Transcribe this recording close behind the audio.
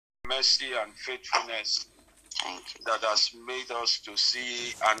mercy and faithfulness Thank you. that has made us to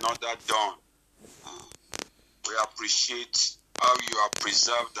see another dawn. We appreciate how you have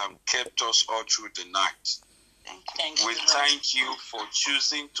preserved and kept us all through the night. Thank you. We thank you for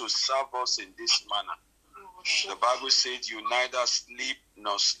choosing to serve us in this manner. The Bible said you neither sleep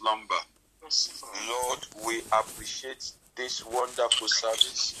nor slumber. Lord, we appreciate this wonderful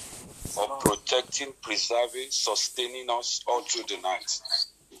service of protecting, preserving, sustaining us all through the night.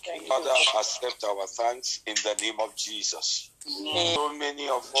 Father, accept our thanks in the name of Jesus. So many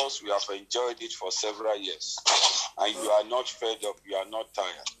of us, we have enjoyed it for several years, and you are not fed up, you are not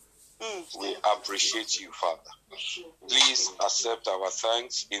tired. We appreciate you, Father. Please accept our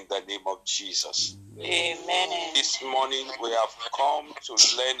thanks in the name of Jesus. Amen. This morning we have come to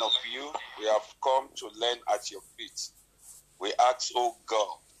learn of you. We have come to learn at your feet. We ask, oh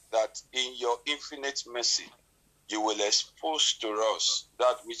God, that in your infinite mercy, you will expose to us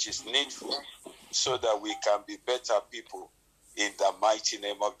that which is needful so that we can be better people in the mighty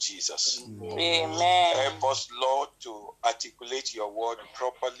name of Jesus. Amen. Help us, Lord, to articulate your word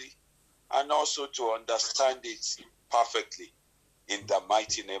properly and also to understand it perfectly in the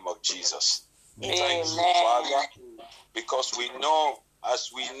mighty name of Jesus. Thank you, Father, because we know,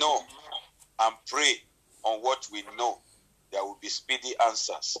 as we know and pray on what we know, there will be speedy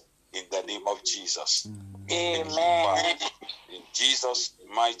answers in the name of Jesus. Amen. In Jesus'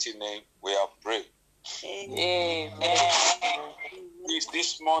 mighty name, we have prayed. Amen. Please,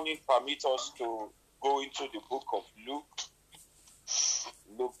 this morning, permit us to go into the book of Luke.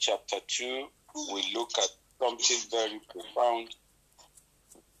 Luke chapter 2. We look at something very profound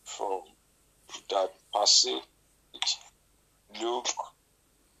from that passage. Luke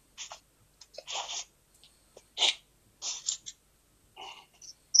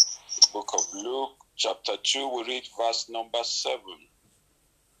book of Luke chapter 2, we read verse number 7.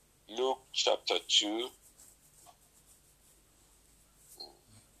 Luke chapter 2.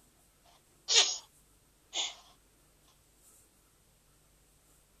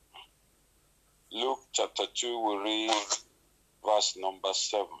 Luke chapter 2, we read verse number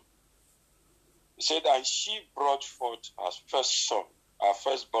 7. He said, and she brought forth her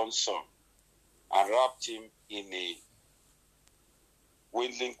firstborn son, and wrapped him in a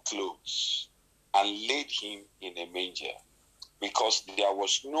swaddling clothes, and laid him in a manger, because there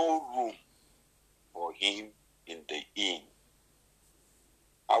was no room for him in the inn.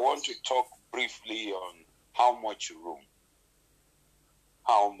 I want to talk briefly on how much room.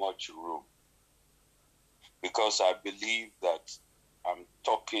 How much room. Because I believe that I'm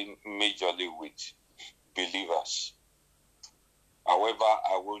talking majorly with believers. However,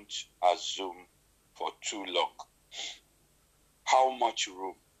 I won't assume for too long. How much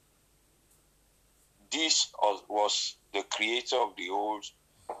room? This was the creator of the whole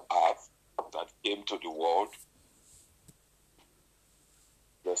earth that came to the world,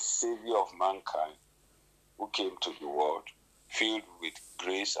 the savior of mankind who came to the world, filled with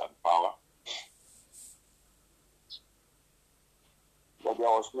grace and power. But there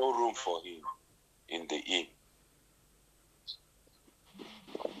was no room for him in the inn.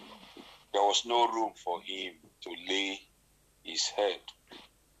 There was no room for him to lay his head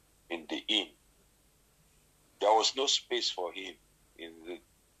in the inn. There was no space for him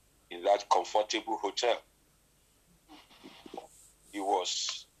in that comfortable hotel. He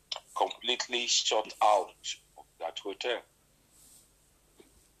was completely shut out of that hotel.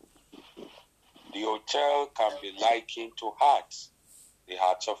 The hotel can be likened to hearts, the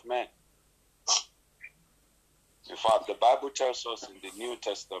hearts of men. In fact, the Bible tells us in the New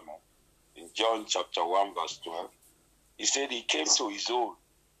Testament, in John chapter 1 verse 12, he said he came to his own.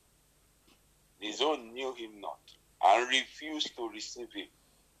 His own knew him not and refused to receive him.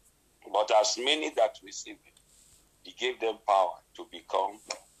 But as many that received him, he gave them power to become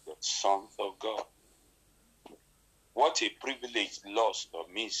the sons of God. What a privilege lost or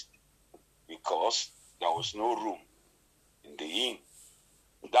missed, because there was no room in the inn.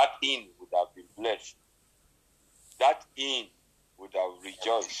 That inn would have been blessed. That inn would have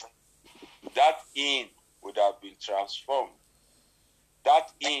rejoiced. That inn would have been transformed.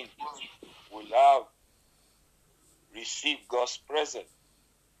 That inn would have received God's presence.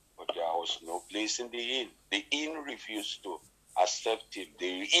 But there was no place in the inn. The inn refused to accept him.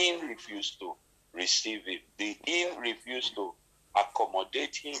 The inn refused to receive him. The inn refused to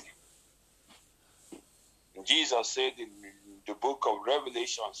accommodate him. Jesus said in the book of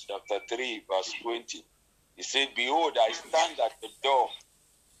Revelation, chapter 3, verse 20, he said, behold, I stand at the door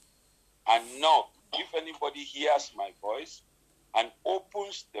and knock. If anybody hears my voice and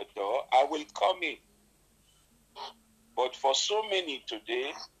opens the door, I will come in. But for so many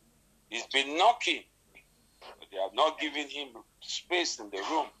today, He's been knocking, but they have not given him space in the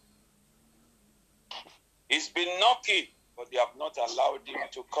room. He's been knocking, but they have not allowed him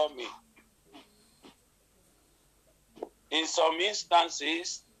to come in. In some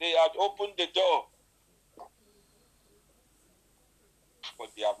instances, they had opened the door, but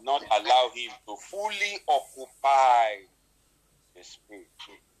they have not allowed him to fully occupy the space.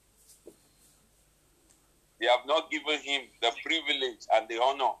 They have not given him the privilege and the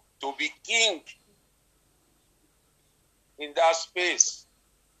honor to be king in that space.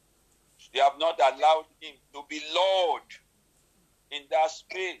 They have not allowed him to be Lord in that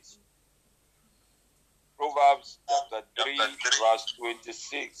space. Proverbs chapter 3, verse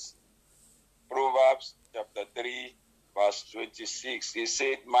 26. Proverbs chapter 3, verse 26. He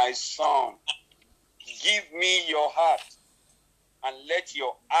said, my son, give me your heart and let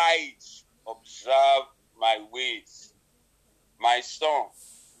your eyes observe my ways. My son,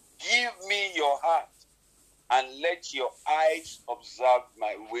 give me your heart and let your eyes observe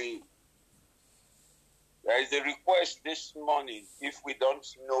my way. There is a request this morning, if we don't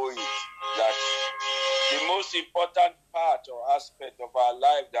know it, that the most important part or aspect of our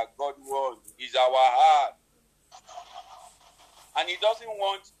life that God wants is our heart. And he doesn't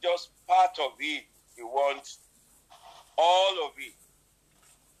want just part of it. He wants all of it.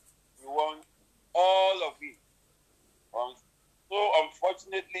 He wants all of it. So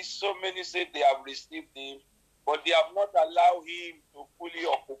unfortunately, so many say they have received him, but they have not allowed him to fully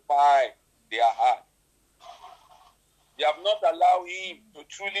occupy their heart. They have not allowed him to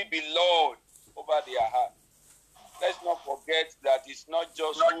truly be Lord over their heart. Let's not forget that it's not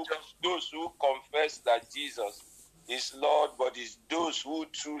just those who confess that Jesus is Lord, but it's those who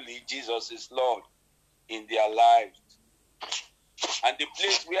truly Jesus is Lord in their lives. And the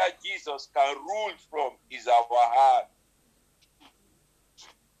place where Jesus can rule from is our heart.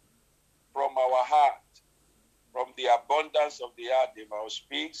 From our heart. From the abundance of the heart, the mouth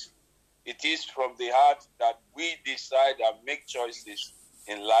speaks. It is from the heart that we decide and make choices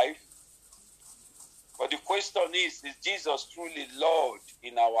in life. But the question is Jesus truly Lord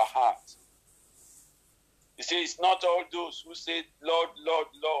in our heart? You see, it's not all those who say, Lord, Lord,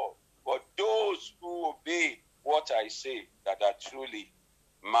 Lord, but those who obey what I say that are truly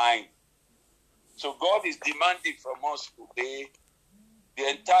mine. So God is demanding from us today the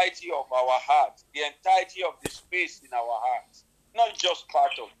entirety of our heart, the entirety of the space in our hearts, not just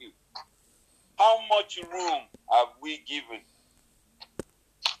part of it. How much room have we given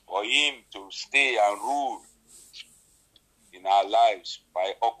for him to stay and rule in our lives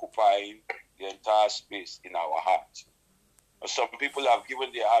by occupying the entire space in our heart? Some people have given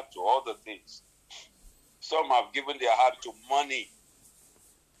their heart to other things. Some have given their heart to money.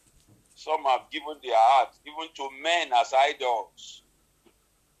 Some have given their heart even to men as idols.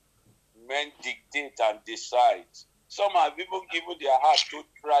 Men dictate and decide. Some have even given their heart to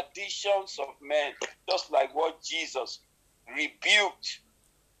traditions of men, just like what Jesus rebuked.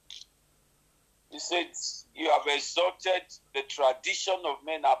 He said, you have exalted the tradition of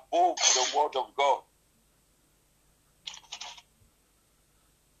men above the word of God.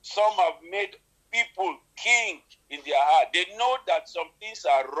 Some have made people king in their heart. They know that some things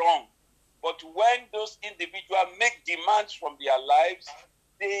are wrong, but when those individuals make demands from their lives,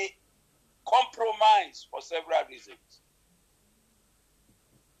 they compromise for several reasons.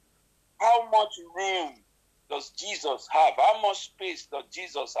 How much room does Jesus have? How much space does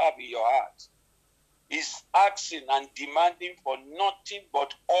Jesus have in your heart? He's asking and demanding for nothing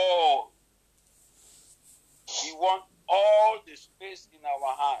but all. He wants all the space in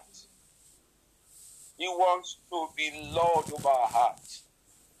our heart. He wants to be Lord of our heart.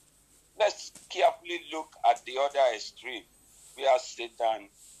 Let's carefully look at the other extreme, where Satan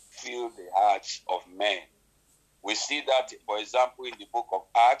fills the hearts of men. We see that, for example, in the book of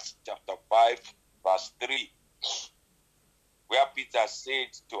Acts, chapter 5, verse 3, where Peter said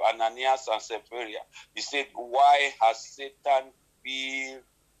to Ananias and Sapphira, he said, why has Satan filled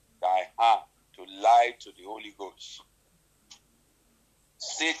thy heart to lie to the Holy Ghost?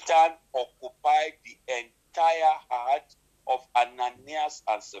 Satan occupied the entire heart of Ananias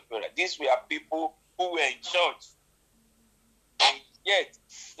and Sapphira. These were people who were in church. And yet,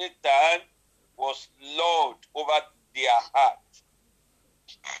 Satan was Lord over their heart.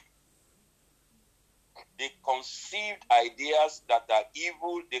 They conceived ideas that are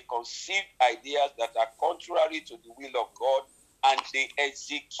evil. They conceived ideas that are contrary to the will of God, and they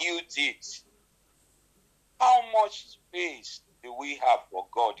execute it. How much space do we have for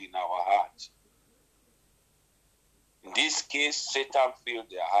God in our heart? In this case, Satan filled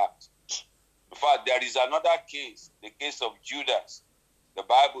their heart. In fact, there is another case, the case of Judas. The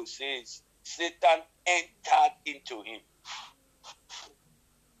Bible says Satan entered into him.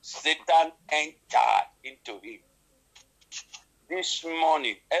 Satan entered into him. This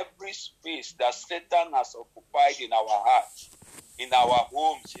morning, every space that Satan has occupied in our hearts, in our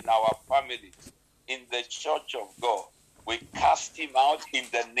homes, in our families, in the church of God, we cast him out in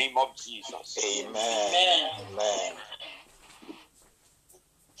the name of Jesus. Amen. Amen.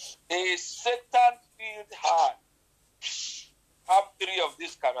 A Satan-filled heart have three of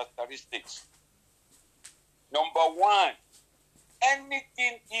these characteristics. Number one,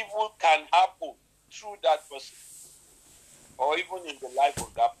 anything evil can happen through that person, or even in the life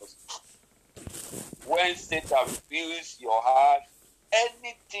of that person. When Satan fills your heart,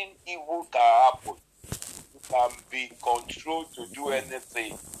 anything evil can happen. You can be controlled to do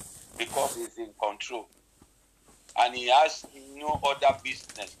anything because he's in control. And he has no other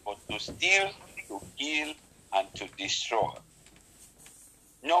business but to steal, to kill, and to destroy.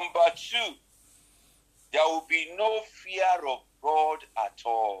 Number two, there will be no fear of God at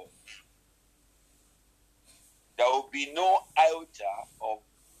all. There will be no altar of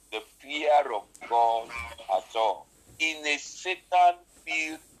the fear of God at all in a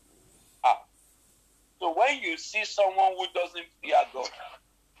Satan-filled heart. So when you see someone who doesn't fear God,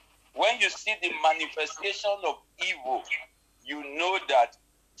 when you see the manifestation of evil, you know that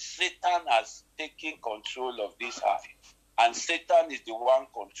Satan has taken control of this heart. And Satan is the one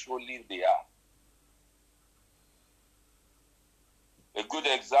controlling the heart. A good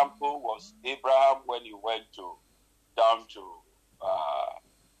example was Abraham when he went down to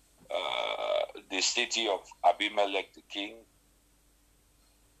the city of Abimelech, the king.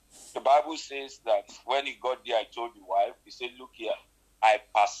 The Bible says that when he got there, I told the wife, he said, look here, I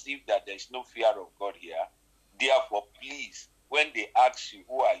perceive that there is no fear of God here. Therefore, please, when they ask you,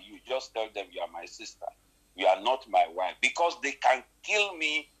 who are you? Just tell them you are my sister. You are not my wife. Because they can kill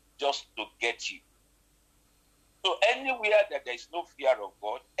me just to get you. So anywhere that there is no fear of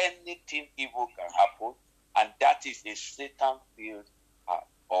God, anything evil can happen. And that is a Satan-filled heart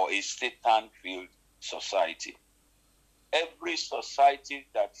or a Satan-filled society. Every society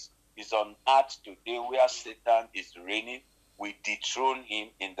that is on earth today where Satan is reigning, we dethrone him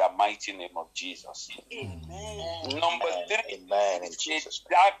in the mighty name of Jesus. Amen. Number three, Amen. a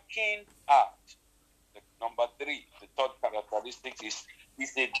darkened heart. Number three, the third characteristic is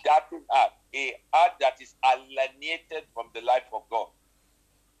a darkened heart. A heart that is alienated from the life of God.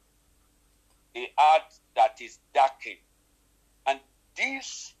 A heart that is darkened. And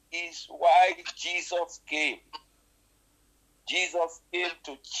this is why Jesus came. Jesus came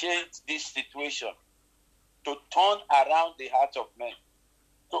to change this situation, to turn around the heart of men.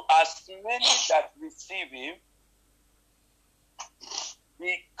 So as many that receive him,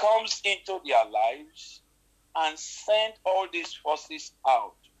 he comes into their lives and send all these forces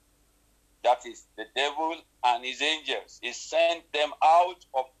out. That is the devil and his angels. He sent them out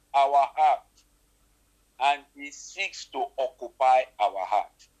of our heart. And he seeks to occupy our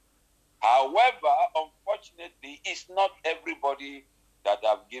heart. However, unfortunately, it's not everybody that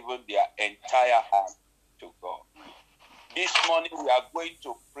have given their entire heart to God. This morning we are going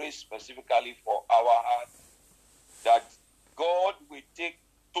to pray specifically for our heart, that God will take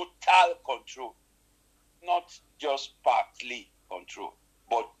total control, not just partly control,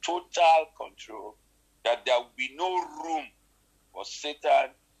 but total control, that there will be no room for Satan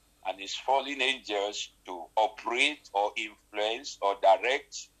and his fallen angels to operate or influence or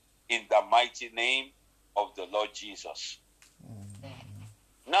direct in the mighty name of the Lord Jesus.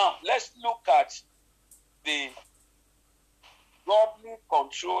 Now, let's look at the godly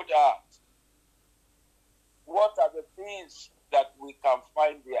controlled heart. What are the things that we can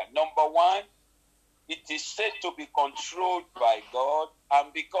find there? Number one, it is said to be controlled by God,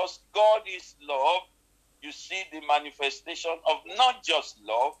 and because God is love, you see the manifestation of not just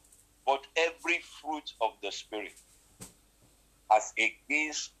love, but every fruit of the Spirit as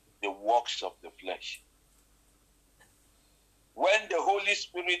against the works of the flesh. When the Holy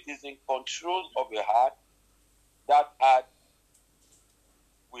Spirit is in control of a heart, that heart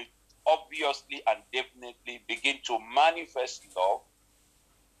will obviously and definitely begin to manifest love,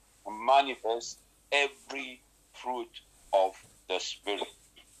 and manifest every fruit of the Spirit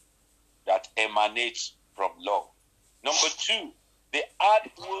that emanates from love. Number two, the heart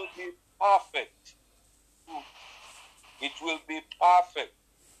will be perfect. It will be perfect.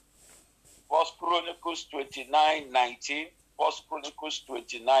 1 Chronicles 29:19. 1 Chronicles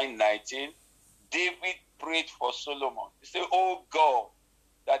 29:19. David prayed for Solomon. He said, "Oh God,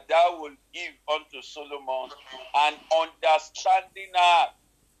 that thou will give unto Solomon an understanding heart,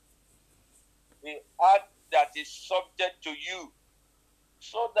 a heart that is subject to you,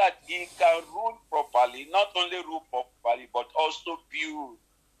 so that he can rule properly, not only rule properly, but also build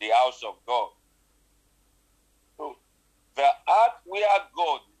the house of God. So the heart where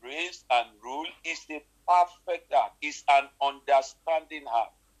God reigns and rules is a perfect heart, is an understanding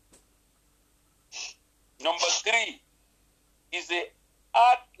heart. Number 3 is a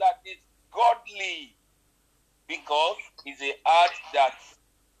heart that is godly, because it's a heart that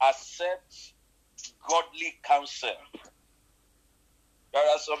accepts godly counsel. There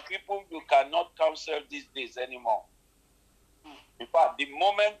are some people you cannot counsel these days anymore. In fact, the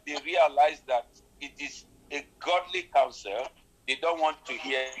moment they realize that it is a godly counsel, they don't want to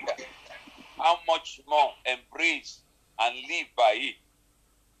hear that. How much more embrace and live by it?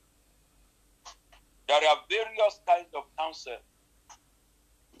 There are various kinds of counsel.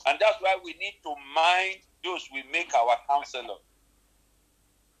 And that's why we need to mind those we make our counselor.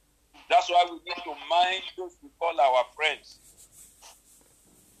 That's why we need to mind those we call our friends.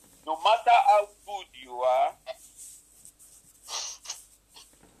 No matter how good you are,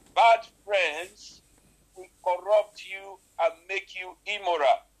 bad friends will corrupt you and make you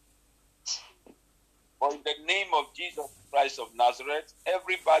immoral. But in the name of Jesus Christ of Nazareth,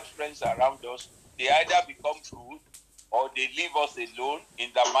 every bad friends around us, they either become good or they leave us alone in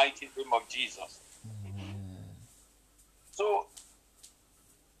the mighty name of Jesus. So,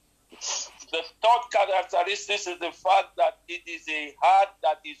 the third characteristic is the fact that it is a heart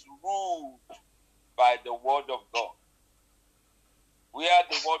that is ruled by the word of God. Where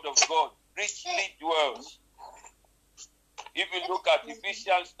the word of God richly dwells. If you look at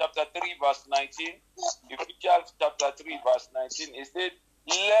Ephesians chapter 3 verse 19, Ephesians chapter 3 verse 19, it said,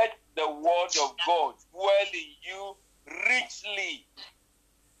 let the word of God dwell in you richly,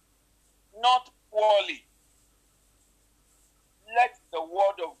 not poorly. Let the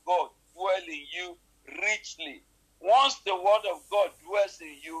word of God dwell in you richly. Once the word of God dwells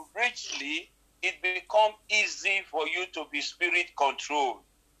in you richly, it becomes easy for you to be spirit controlled.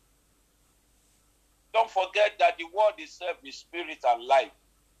 Don't forget that the word itself is spirit and life.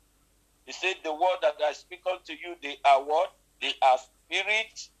 He said, the word that I speak unto you, they are what? They are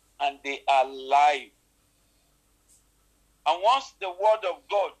spirit and they are life. And once the word of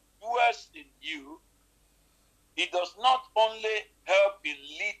God dwells in you, it does not only help in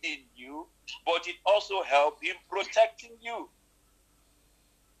leading you, but it also helps in protecting you.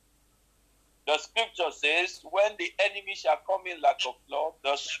 The scripture says, when the enemy shall come in like a flood,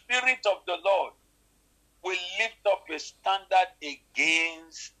 the Spirit of the Lord will lift up a standard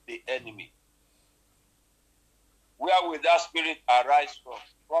against the enemy. Where will that spirit arise from?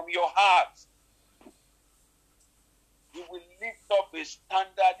 From your heart. You will lift up a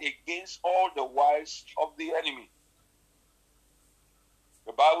standard against all the wiles of the enemy.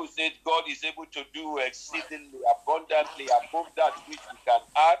 The Bible says God is able to do exceedingly abundantly above that which we can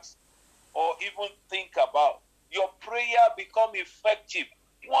ask or even think about. Your prayer become effective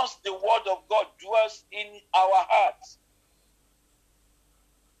once the word of God dwells in our hearts.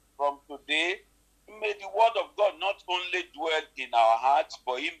 From today, may the word of God not only dwell in our hearts,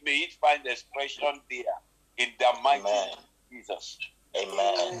 but may it find expression there in the mighty name of Jesus.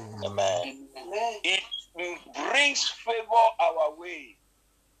 Amen. Amen. It brings favor our way.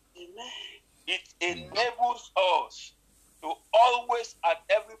 It enables us to always, at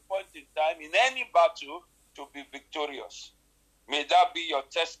every point in time, in any battle, to be victorious. May that be your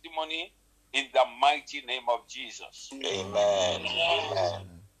testimony in the mighty name of Jesus. Amen. Amen.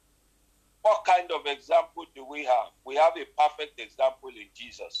 What kind of example do we have? We have a perfect example in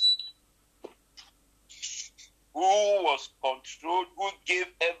Jesus, who was controlled, who gave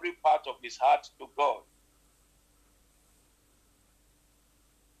every part of his heart to God.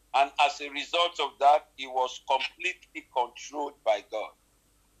 And as a result of that, he was completely controlled by God.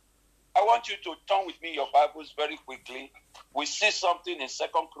 I want you to turn with me your Bibles very quickly. We see something in 2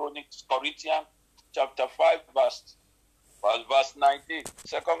 Corinthians chapter 5 verse 19.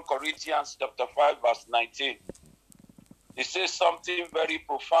 2 Corinthians chapter 5 verse 19. It says something very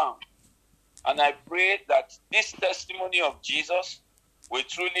profound. And I pray that this testimony of Jesus will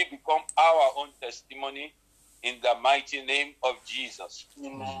truly become our own testimony in the mighty name of Jesus.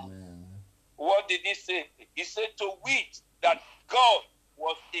 Amen. What did he say? He said, to wit, that God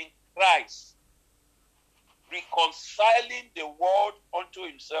was in Christ, reconciling the world unto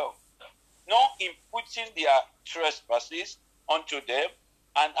himself, not imputing their trespasses unto them,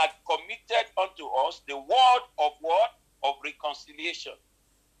 and had committed unto us the word of what? Of reconciliation.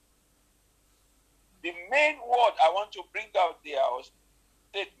 The main word I want to bring out there, or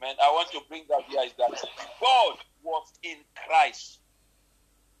statement I want to bring out here, is that God was in Christ.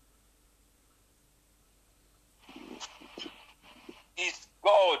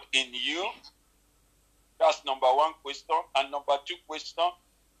 God in you? That's number one question. And number two question,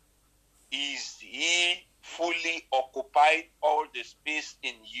 is he fully occupied all the space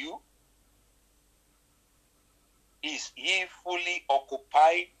in you? Is he fully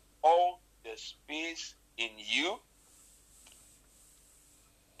occupied all the space in you?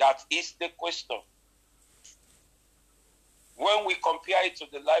 That is the question. When we compare it to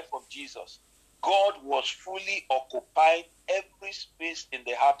the life of Jesus, God was fully occupying every space in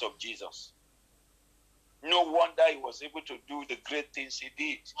the heart of Jesus. No wonder he was able to do the great things he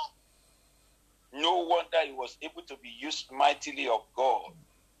did. No wonder he was able to be used mightily of God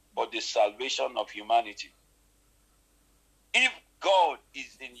for the salvation of humanity. If God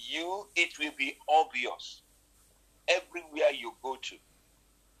is in you, it will be obvious everywhere you go to.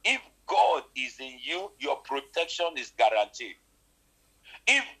 If God is in you, your protection is guaranteed.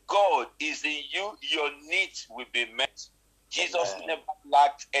 If God is in you, your needs will be met. Jesus never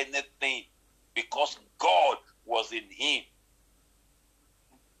lacked anything because God was in him.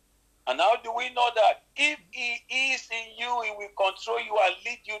 And how do we know that? If he is in you, he will control you and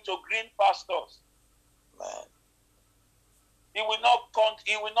lead you to green pastures. Man. He will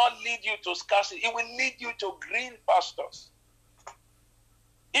not lead you to scarcity. He will lead you to green pastures.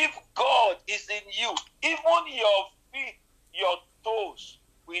 If God is in you, even your feet, your toes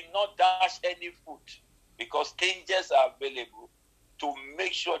will not dash any foot, because angels are available to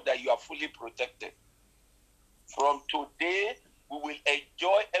make sure that you are fully protected. From today, we will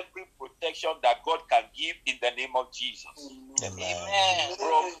enjoy every protection that God can give in the name of Jesus. Amen.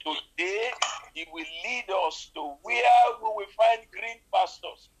 From today, he will lead us to where we will find green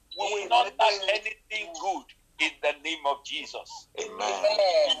pastures. We will not lack anything good in the name of Jesus.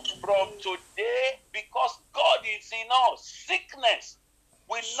 Amen. From today, because God is in us, sickness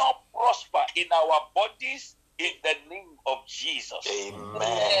will not prosper in our bodies in the name of Jesus.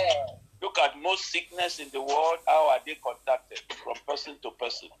 Amen. Look at most sickness in the world. How are they contacted? From person to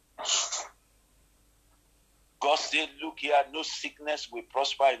person. God said, look here, no sickness will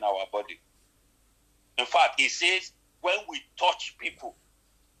prosper in our body. In fact, he says, when we touch people,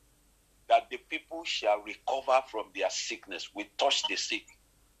 that the people shall recover from their sickness. We touch the sick.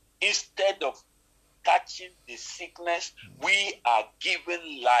 Instead of catching the sickness, we are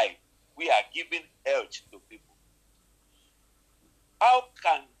giving life. We are giving health to people. How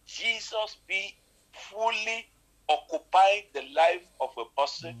can Jesus be fully occupying the life of a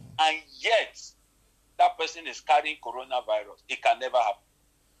person and yet that person is carrying coronavirus? It can never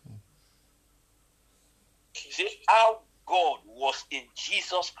happen. See how God was in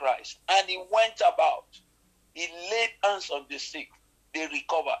Jesus Christ and he went about. He laid hands on the sick. They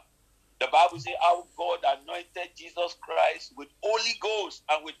recovered. The Bible says how God anointed Jesus Christ with Holy Ghost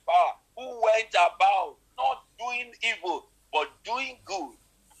and with power, who went about not doing evil but doing good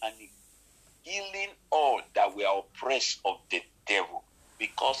and healing all that were oppressed of the devil,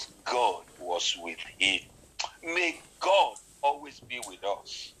 because God was with him. May God always be with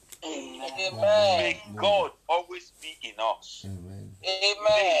us. Amen. May God always be in us. Amen.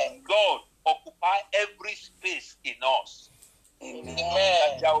 May God occupy every space in us. Amen.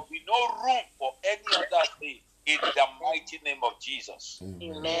 That there will be no room for any other thing in the mighty name of Jesus.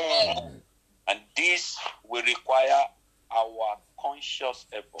 Amen. And this will require our conscious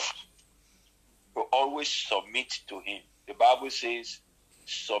effort to always submit to him. The Bible says,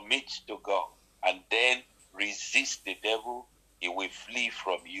 submit to God and then resist the devil, he will flee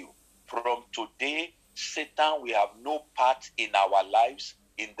from you. From today, Satan will have no part in our lives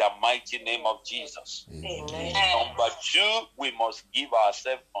in the mighty name of Jesus. Amen. Number two, we must give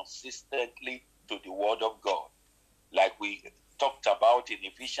ourselves consistently to the word of God. Like we talked about in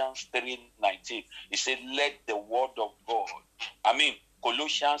Ephesians 3:19. He said, let the word of God,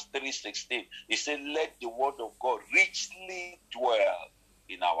 Colossians 3:16. He said, let the word of God richly dwell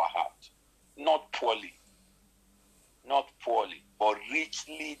in our heart. Not poorly, but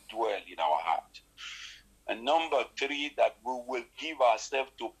richly dwell in our heart. And number three, that we will give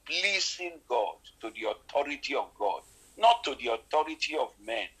ourselves to pleasing God, to the authority of God, not to the authority of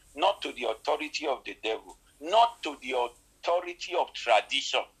men, not to the authority of the devil, not to the authority of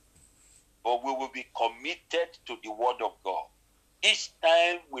tradition, but we will be committed to the word of God. Each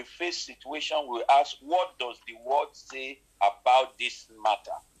time we face situation, we ask, what does the word say about this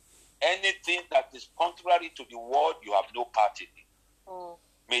matter? Anything that is contrary to the word, you have no part in it.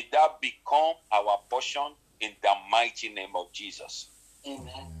 May that become our portion in the mighty name of Jesus.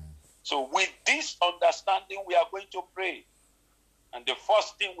 Amen. So with this understanding, we are going to pray. And the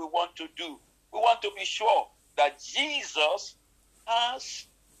first thing we want to do, we want to be sure that Jesus has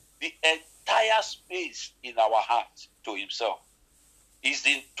the entire space in our heart to himself. He's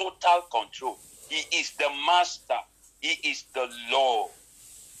in total control. He is the master. He is the Lord.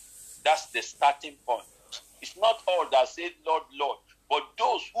 That's the starting point. It's not all that say Lord, Lord, but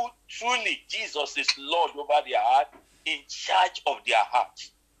those who truly Jesus is Lord over their heart, in charge of their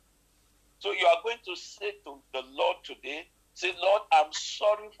heart. So you are going to say to the Lord today, say, Lord, I'm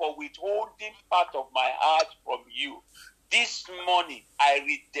sorry for withholding part of my heart from you. This morning, I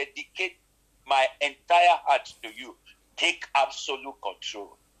rededicate my entire heart to you. Take absolute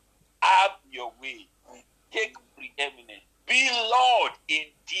control. Have your way. Take preeminence. Be Lord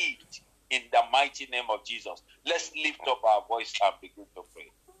indeed, in the mighty name of Jesus. Let's lift up our voice and begin to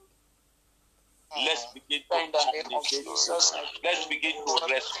pray. Let's begin to communicate. Let's begin to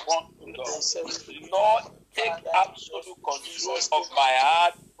respond to Lord. Lord, take absolute control of my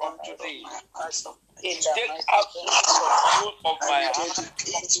heart from today. Take absolute control of my heart from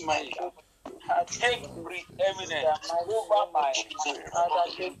today. Take preeminence over my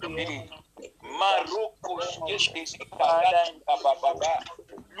heart. Maroko shkete karata baba.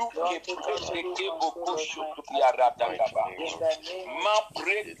 Luke prete boko shoto yarata baba. Ma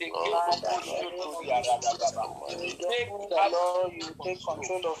prete boko shoto yarata baba. Take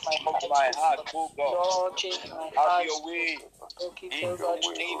control of my heart, oh God. Have your way. In the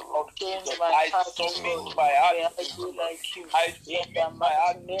name of Jesus, I submit my heart to you. I submit my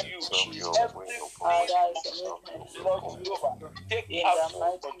heart to you. Everything, Lord Jehovah, take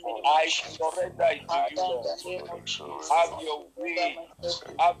absolute control. I surrender it to you, Lord. Have your way.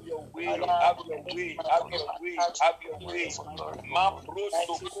 Have your way. Have your way. Have your way. Have your way. Ma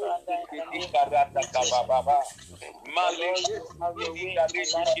proto kote kedika rata kabababa. Ma lege kedika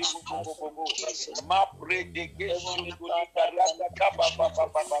rete kibubububu. Ma prete keshukulika rata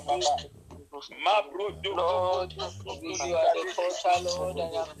kababababababa. Ma proto Lord, you are the portal, Lord,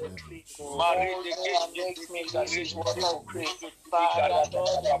 and I'm the tree. Mare de Make me this what I pray. Father,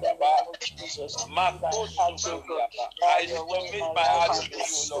 Lord, in the name of Jesus. I submit my heart to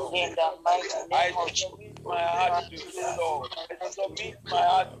you, Lord. In the mighty name of Jesus. Submit my heart to you, Lord. I submit my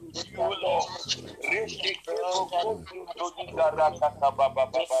heart to you, Lord. I submit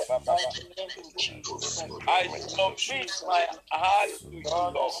my heart to you,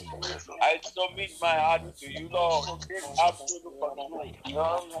 Lord. I submit my heart to you, Lord. Take absolute control.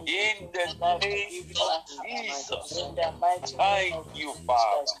 In the name of Jesus. Thank you,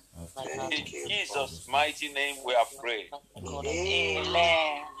 Father. In Jesus' mighty name we are praying.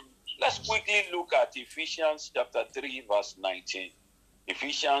 Amen. Let's quickly look at Ephesians chapter 3 verse 19.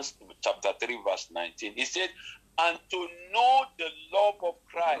 Ephesians chapter 3 verse 19. He said, and to know the love of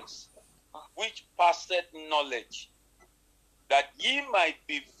Christ, which passeth knowledge, that ye might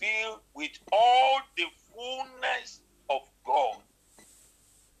be filled with all the fullness of God.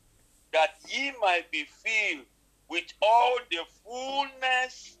 That ye might be filled with all the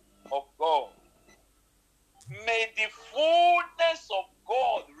fullness of God. May the fullness of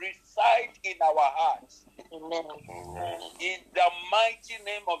God reside in our hearts. Amen. In the mighty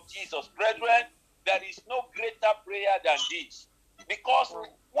name of Jesus. Brethren, there is no greater prayer than this. Because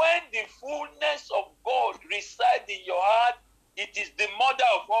when the fullness of God resides in your heart, it is the mother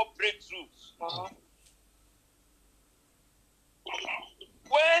of all breakthroughs.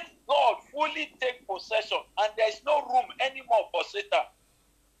 When God fully takes possession and there is no room anymore for Satan.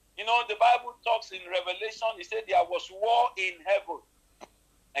 You know, the Bible talks in Revelation, he said there was war in heaven.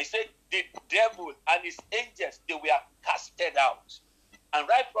 And he said the devil and his angels, they were casted out. And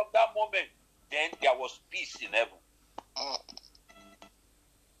right from that moment, then there was peace in heaven.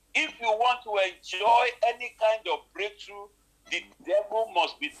 If you want to enjoy any kind of breakthrough, the devil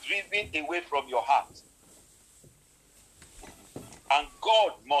must be driven away from your heart. And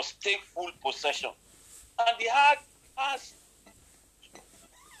God must take full possession. And the heart has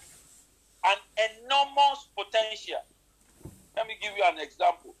an enormous potential. Let me give you an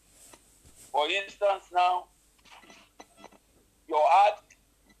example. For instance, now, your heart,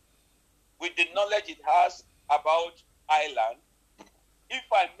 with the knowledge it has about Ireland, if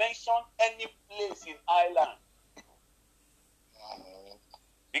I mention any place in Ireland,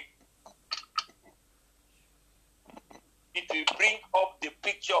 it will bring up the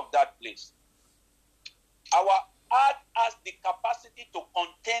picture of that place. Our heart has the capacity to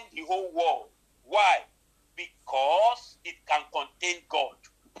contain the whole world. Why? Because it can contain God.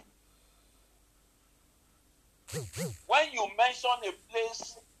 When you mention a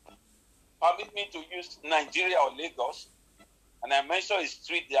place, permit me to use Nigeria or Lagos, and I mention a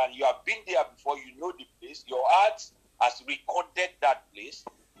street there, and you have been there before, you know the place, your heart has recorded that place,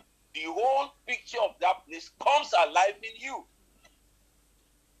 the whole picture of that place comes alive in you.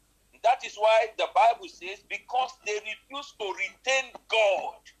 That is why the Bible says, because they refused to retain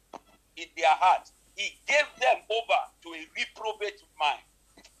God in their hearts, he gave them over to a reprobate mind.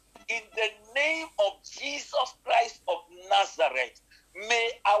 In the name of Jesus Christ of Nazareth, may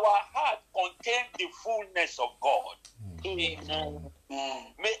our heart contain the fullness of God. Amen.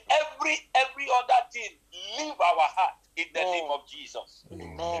 May every other thing leave our heart in the name of Jesus.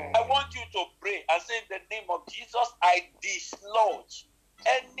 Amen. I want you to pray and say, in the name of Jesus, I dislodge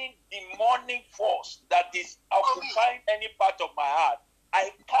any demonic force that is occupying any part of my heart.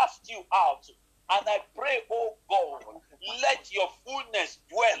 I cast you out. And I pray, oh God, let your fullness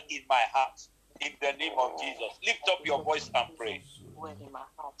dwell in my heart. In the name of Jesus. Lift up your voice and pray. Dwell in my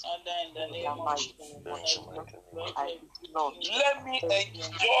heart. Father, in the name of Jesus, I Lord, Let me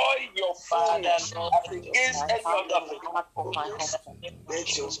enjoy your fullness as against any other thing. heart of my heart.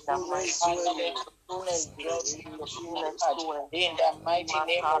 Let your fullness in the mighty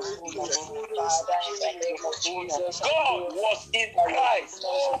name of Jesus, Father, in the name of Jesus, God was in Christ.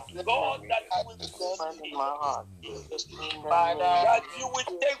 Oh God, that in my heart. Father, that you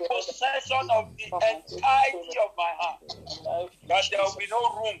will take possession of the entirety of my heart. That there will be no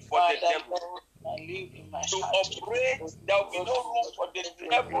room for the devil I live in my to heart. operate. There will be no room for the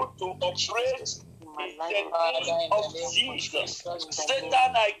devil to operate. In the name of Jesus, Satan,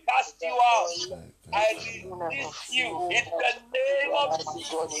 I cast you out. I resist you in the name of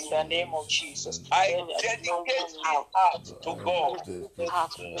Jesus. In the name of Jesus, I dedicate this heart to God.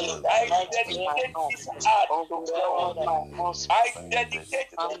 I dedicate this heart to God. I dedicate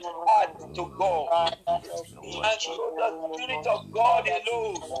this heart to God. And to the Spirit of God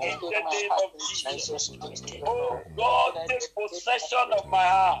alone in the name of Jesus. Oh God, take possession of my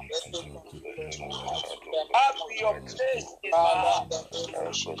heart. Have your place in my heart.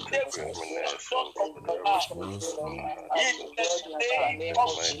 Take possession of my heart. In the name of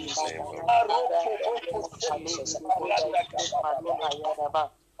Jesus.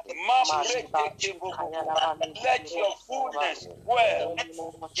 Let your fullness dwell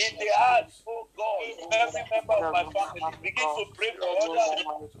in the heart, oh God, every member of my family. Begin to pray for others.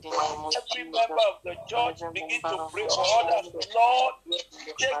 Every member of the church, begin to pray for others. Lord,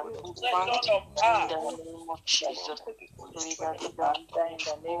 take possession of us.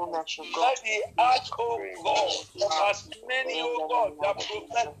 Let the heart, oh God, of as many, oh God, that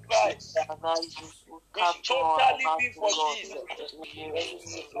profess Christ be totally be for Jesus. In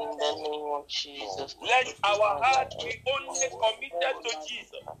the name of Jesus. Let our heart be only committed to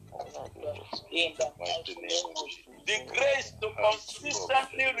Jesus. in the mighty name of Jesus. The grace to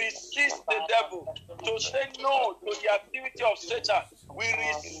consistently resist the devil, to say no to the activity of Satan, we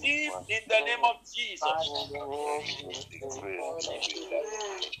receive in the name of Jesus.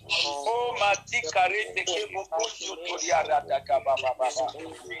 Oh, Matikarete Kebokosho Toriarata Kababa.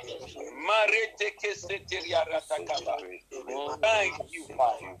 Marete Keseteriarata Kababa. Thank you,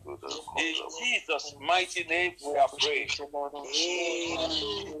 Father. In Jesus' mighty name we are praying.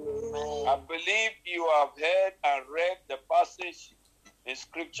 I believe you have heard and read the passage in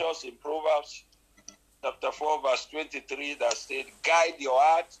scriptures in Proverbs chapter 4 verse 23 that said, guide your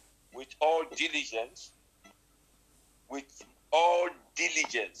heart with all diligence. With all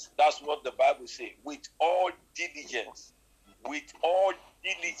diligence. That's what the Bible says. With all diligence. With all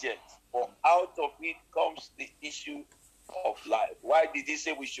diligence. For out of it comes the issue of life. Why did he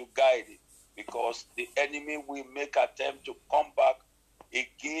say we should guide it? Because the enemy will make attempt to come back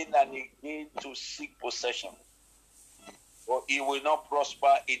again and again to seek possession. But he will not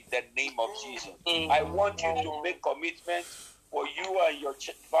prosper in the name of Jesus. I want you to make commitment for you and your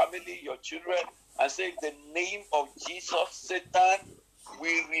family, your children, and say, in the name of Jesus, Satan,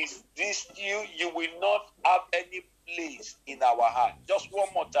 we resist you. You will not have any place in our heart. Just one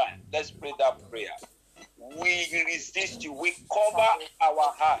more time. Let's pray that prayer. We resist you. We cover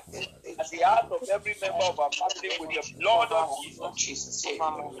our heart and the heart of every member of our family with the blood of Jesus. We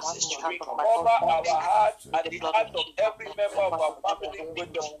cover our heart and the heart of every member of our family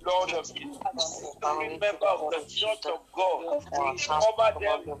with the blood of Jesus. Every member of the church of God, we cover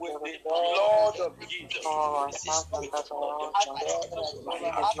them with the blood of Jesus.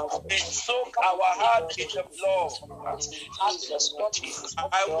 We soak our heart in the blood.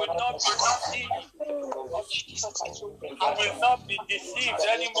 I will not be deceived. of Jesus. In I will not be deceived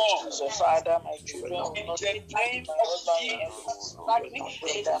anymore. Jesus, Father, my children will In not the be name my of husband Jesus. will not be in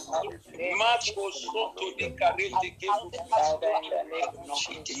the mighty name of Marco Soto Likarete Kebu. Father, in the name of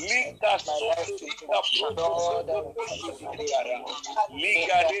Jesus. Lika My Soto life to Lika be Proto restored Soto and Koshikara. in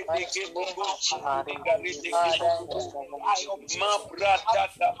Liga the Rete mighty Kebu name of Soto Jesus. Liga Rete Father, Kebu. in the name of Jesus. Mabrata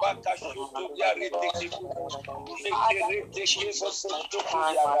Kabaka Soto Yarete Lord, Kebu. in Lekerete Kebu Jesus' name. Soto Yarata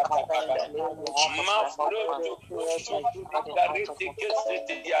Father, in Kabaka. the name of Jesus. Mafroto Soto Liga Rete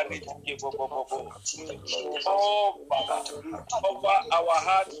Kesete Yarete Kebu. Oh, Father, cover our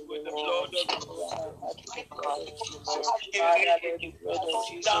hearts with the blood of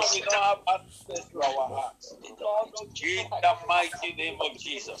now we don't have access to our hearts. In the mighty name of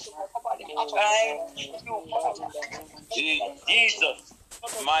Jesus. Thank you, Father. In Jesus'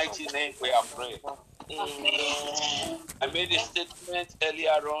 mighty name we are praying. I made a statement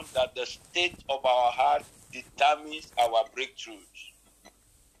earlier on that the state of our heart determines our breakthroughs.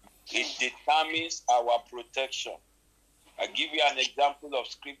 It determines our protection. I give you an example of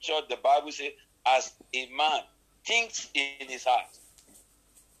scripture. The Bible says, as a man thinks in his heart,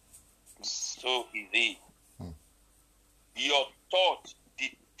 so is he. Your thought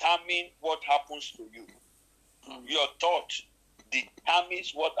determines what happens to you. Your thought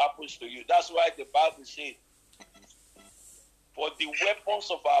determines what happens to you. That's why the Bible says, for the weapons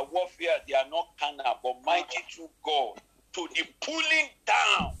of our warfare, they are not carnal, but mighty through God, to the pulling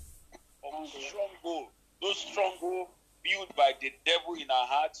down of stronghold. Those strongholds built by the devil in our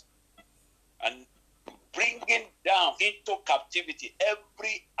hearts, and bringing down into captivity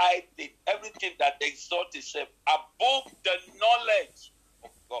every item, everything that exalts itself above the knowledge of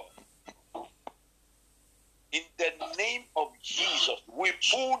God. In the name of Jesus, we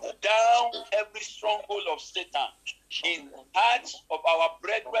pull down every stronghold of Satan in hearts of our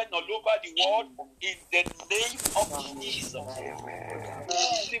brethren all over the world, in the name of Jesus.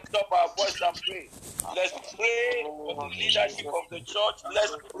 Let's lift up our voice and pray. Let's pray for the leadership of the church.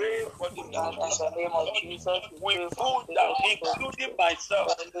 Let's pray for the leadership of the church. We pull down, including myself,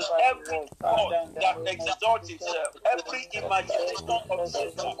 every thought that exalts itself, every imagination of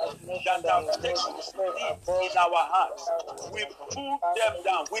Satan that has taken seat in our hearts. We pull them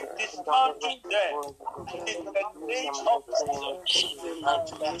down. We dismantle them in the name of Jesus.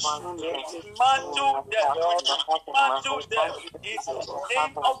 Dismantle them. Dismantle them in the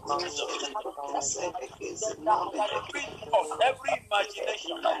name of Jesus. Every thought, every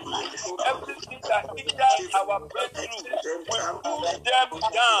imagination, everything that hinders our breakthrough, we pull them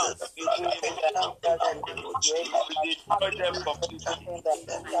down. We destroy them completely.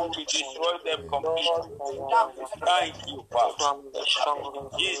 We destroy them completely. Thank you, Father. In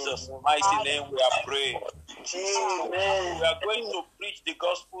Jesus' mighty name we are praying. Amen. We are going to preach the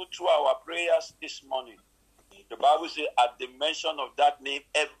gospel through our prayers this morning. The Bible says, at the mention of that name,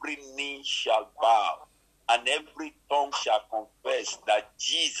 every knee shall bow and every tongue shall confess that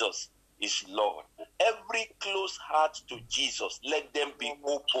Jesus is Lord. Every closed heart to Jesus, let them be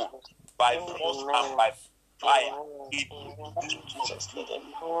opened by force and by fire. In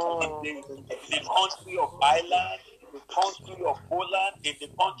the country of Ireland, in the country of Poland, in the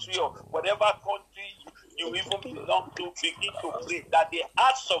country of whatever country you even belong to, begin to pray that the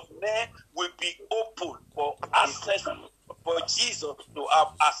hearts of men will be open for access, for Jesus to have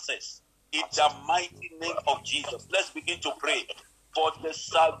access. In the mighty name of Jesus, let's begin to pray for the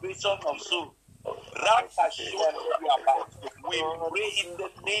salvation of souls. We pray in the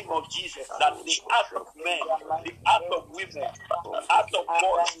name of Jesus that the heart of men, the heart of women, the heart of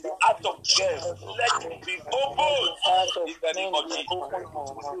boys, the heart of girls, let it be open in the name of Jesus.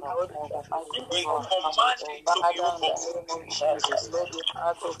 We command it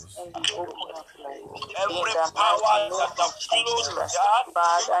to be open. Every power that has closed the heart of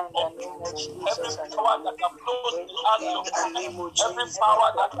every power that has closed the heart of every power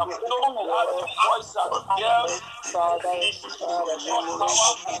that has closed the heart of boys and girls,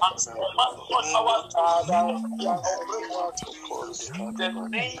 in the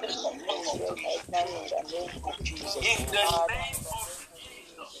name of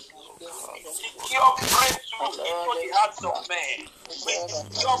secure breakthrough into the hearts of men. We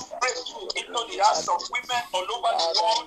secure breakthrough into the hearts of women all over the world